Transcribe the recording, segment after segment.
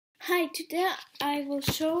Hi, today I will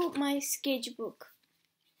show my sketchbook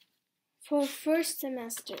for first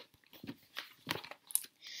semester.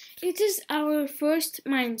 It is our first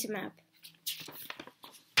mind map.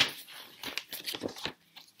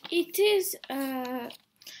 It is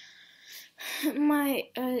my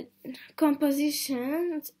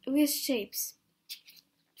composition with shapes.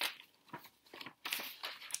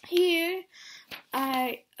 Here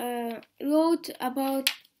I wrote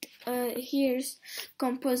about here's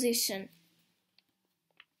composition.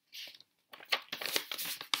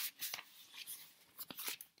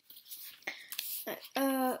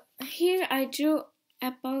 Here I drew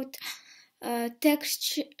about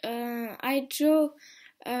texture. I drew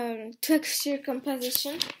texture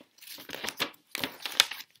composition.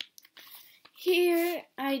 Here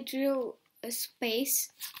I drew a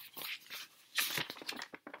space.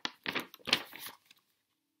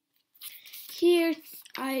 Here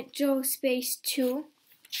I draw space 2.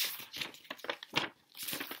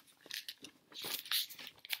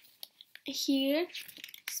 Here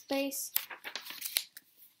space.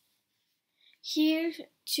 Here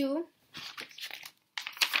 2.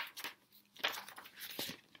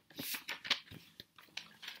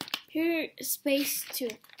 Here space 2.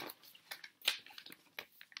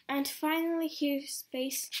 And finally here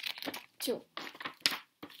space 2.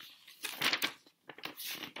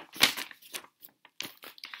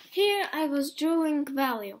 Here I was drawing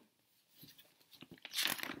value.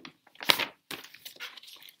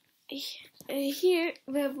 Here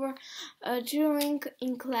we were drawing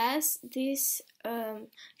in class this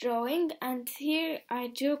drawing, and here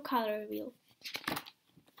I drew color wheel.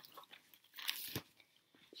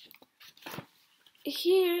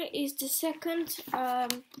 Here is the second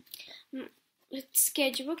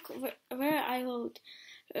sketchbook where I will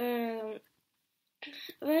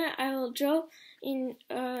draw in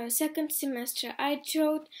second semester. I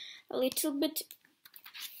drew a little bit.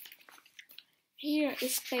 Here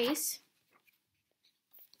is space.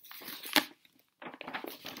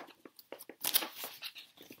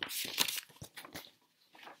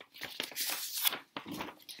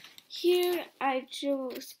 Here I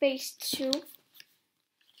drew space 2.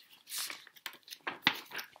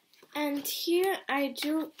 And here I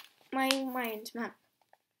drew my mind map.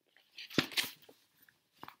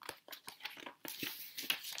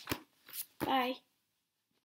 Bye.